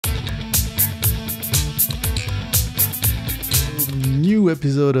new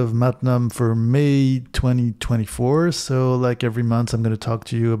episode of MatNum for May 2024. So like every month, I'm going to talk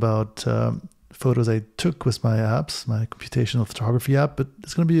to you about photos I took with my apps, my computational photography app, but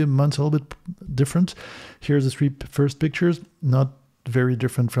it's going to be a month a little bit different. Here's the three first pictures, not very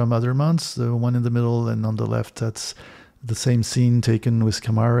different from other months. The one in the middle and on the left, that's the same scene taken with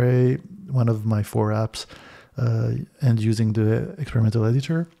Camare, one of my four apps, and using the experimental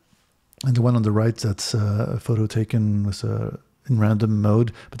editor. And the one on the right, that's a photo taken with in random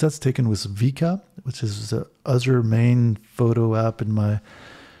mode, but that's taken with Vika, which is the other main photo app in my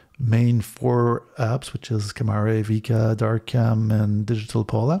main four apps, which is Camare, Vika, Darkcam, and Digital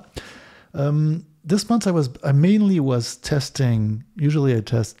Pola. This month I mainly was testing. Usually I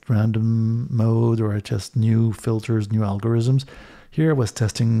test random mode or I test new filters, new algorithms. Here I was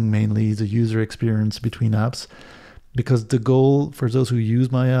testing mainly the user experience between apps, because the goal for those who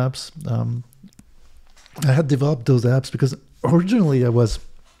use my apps, I had developed those apps because originally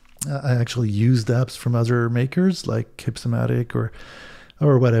I actually used apps from other makers like Hypsomatic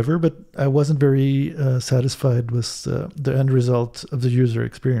or whatever, but I wasn't very satisfied with the end result of the user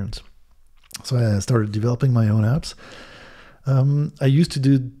experience. So I started developing my own apps. I used to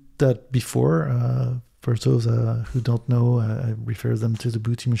do that before. For those who don't know, I refer them to the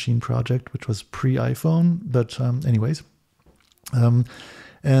Booty Machine project, which was pre-iPhone. But anyways,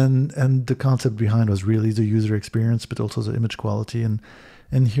 and the concept behind was really the user experience, but also the image quality.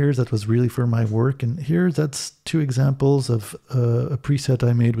 And here that was really for my work. And here that's two examples of a preset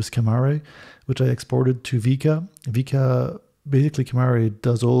I made with Camare, which I exported to Vika. Vika, basically Camare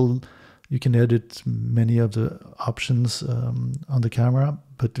does all, you can edit many of the options on the camera,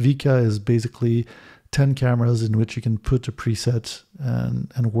 but Vika is basically 10 cameras in which you can put a preset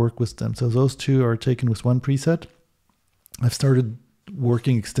and work with them. So those two are taken with one preset. I've started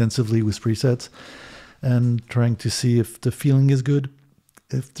working extensively with presets and trying to see if the feeling is good,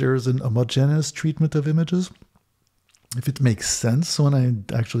 if there's an homogeneous treatment of images, if it makes sense when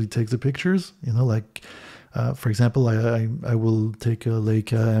I actually take the pictures. You know, like for example, I will take a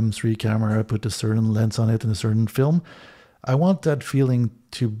Leica M3 camera, put a certain lens on it and a certain film. I want that feeling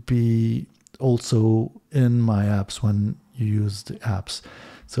to be also in my apps when you use the apps.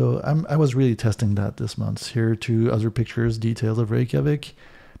 So I was really testing that this month. Here are two other pictures, details of Reykjavik,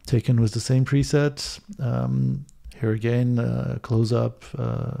 taken with the same preset. Here again, close-up,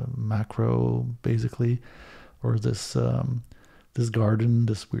 macro, basically, or this garden,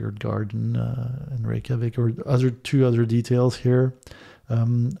 this weird garden in Reykjavik, or two other details here.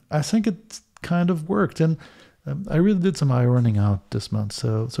 I think it kind of worked, and I really did some ironing out this month.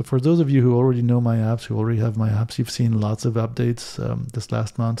 So for those of you who already know my apps, who already have my apps, you've seen lots of updates this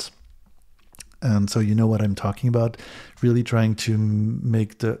last month. And so you know what I'm talking about, really trying to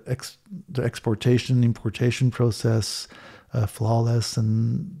make the exportation, importation process flawless,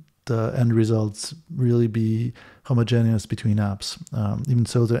 and the end results really be homogeneous between apps. Even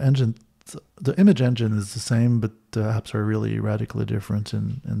so, the image engine is the same, but the apps are really radically different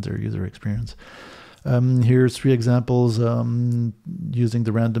in their user experience. Here's three examples using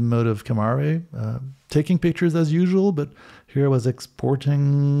the random mode of Camare, taking pictures as usual, but here I was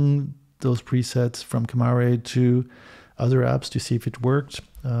exporting those presets from Camare to other apps to see if it worked.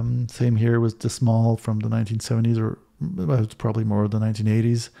 Same here with the small from the 1970s, or well, it's probably more the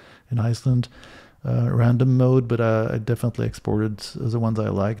 1980s in Iceland. Random mode, but I definitely exported the ones I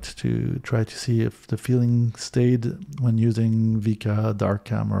liked to try to see if the feeling stayed when using Vika,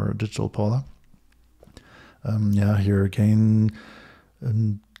 Darkcam, or Digital Pola. Yeah, here again,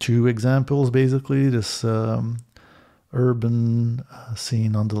 two examples basically. This urban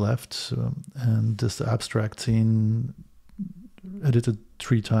scene on the left, and this abstract scene edited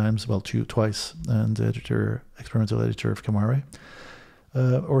twice, and the experimental editor of Camare.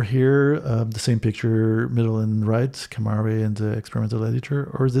 Or here, the same picture, middle and right, Camare and the experimental editor,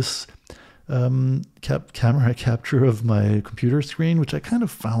 or this camera capture of my computer screen, which I kind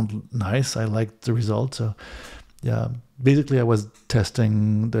of found nice. I liked the result. So yeah, basically I was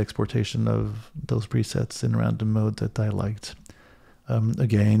testing the exportation of those presets in random mode that I liked.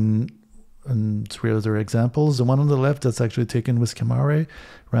 Again, and three other examples. The one on the left, that's actually taken with Camare.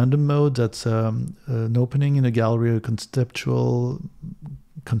 Random mode, that's an opening in a gallery, a conceptual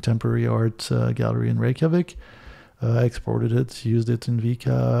contemporary art gallery in Reykjavik. I exported it, used it in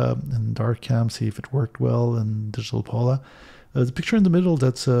Vika and Darkcam, see if it worked well, and Digital Pola. The picture in the middle,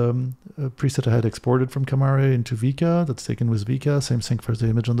 that's a preset I had exported from Camare into Vika, that's taken with Vika. Same thing for the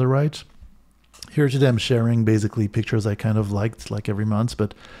image on the right. Here today I'm sharing basically pictures I kind of liked, like every month,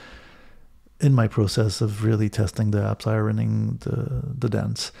 but in my process of really testing the apps, ironing the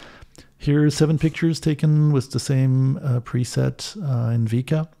dents. Here are 7 pictures taken with the same preset in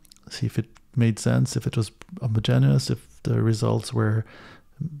Vika. See if it made sense, if it was homogeneous, if the results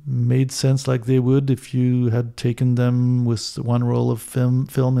made sense like they would if you had taken them with one roll of film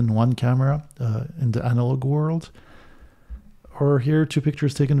in one camera in the analog world. Or here, 2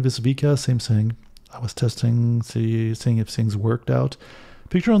 pictures taken with Vika, same thing. I was testing, seeing if things worked out.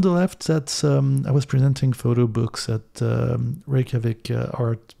 Picture on the left, that's I was presenting photo books at Reykjavik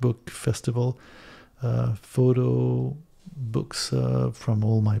Art Book Festival. Photo books from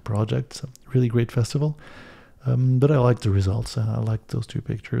all my projects. Really great festival. But I like the results. I like those 2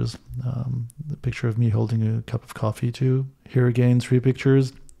 pictures. The picture of me holding a cup of coffee too. Here again, 3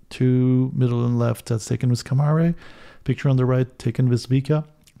 pictures. 2 middle and left, that's taken with Camare. Picture on the right, taken with Vika.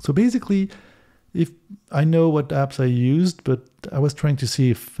 So basically, if I know what apps I used, but I was trying to see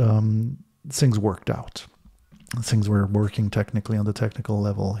if things worked out. Things were working technically on the technical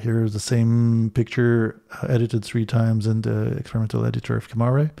level. Here's the same picture edited 3 times in the experimental editor of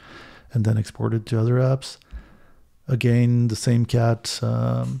Camare and then exported to other apps. Again, the same cat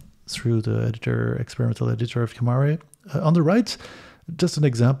through the experimental editor of Camare. On the right, just an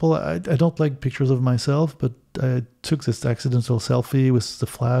example. I don't like pictures of myself, but I took this accidental selfie with the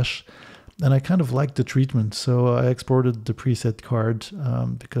flash, and I kind of liked the treatment. So I exported the preset card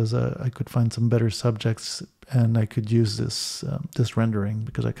because I could find some better subjects, and I could use this rendering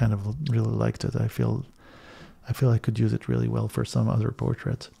because I kind of really liked it. I feel I could use it really well for some other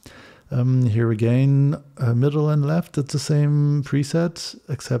portraits. Here again, middle and left, it's the same preset,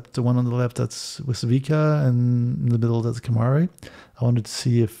 except the one on the left that's with Vika, and in the middle that's Camare. I wanted to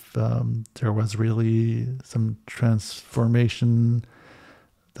see if there was really some transformation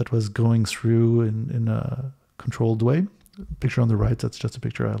that was going through in a controlled way. Picture on the right, that's just a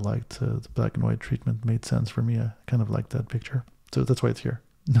picture I liked. The black and white treatment made sense for me. I kind of liked that picture. So that's why it's here.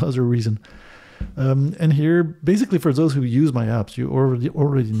 No other reason. And here, basically for those who use my apps, you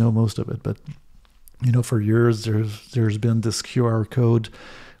already know most of it. But, you know, for years, there's been this QR code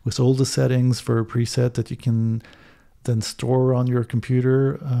with all the settings for a preset that you can then store on your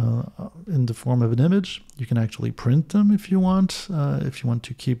computer in the form of an image. You can actually print them if you want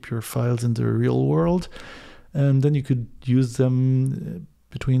to keep your files in the real world. And then you could use them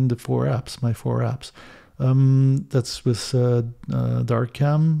between the 4 apps, my 4 apps. That's with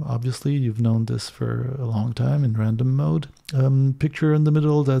DarkCam, obviously. You've known this for a long time in random mode. Picture in the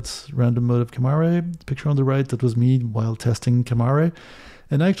middle, that's random mode of Camare. Picture on the right, that was me while testing Camare.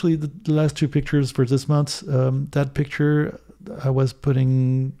 And actually, the last 2 pictures for this month, that picture, I was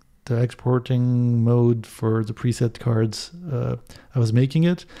putting the exporting mode for the preset cards. I was making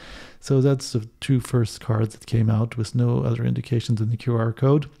it. So that's the 2 first cards that came out with no other indications than the QR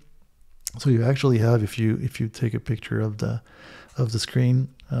code. So you actually have, if you take a picture of the screen,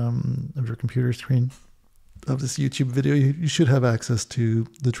 of your computer screen, of this YouTube video, you should have access to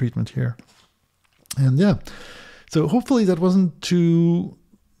the treatment here. And yeah, so hopefully that wasn't too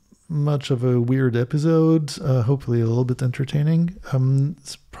much of a weird episode. Hopefully a little bit entertaining.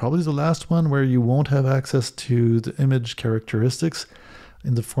 It's probably the last one where you won't have access to the image characteristics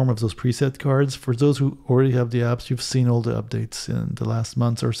in the form of those preset cards. For those who already have the apps, you've seen all the updates in the last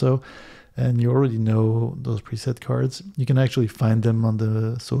month or so, and you already know those preset cards. You can actually find them on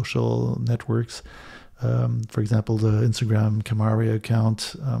the social networks. For example, the Instagram Camare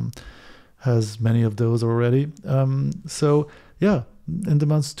account has many of those already. So yeah, in the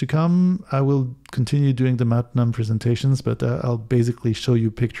months to come, I will continue doing the MatNum presentations, but I'll basically show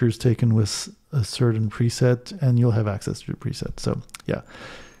you pictures taken with a certain preset, and you'll have access to the preset. So yeah.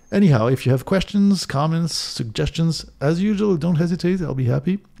 Anyhow, if you have questions, comments, suggestions, as usual, don't hesitate. I'll be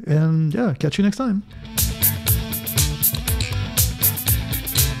happy. And yeah, catch you next time.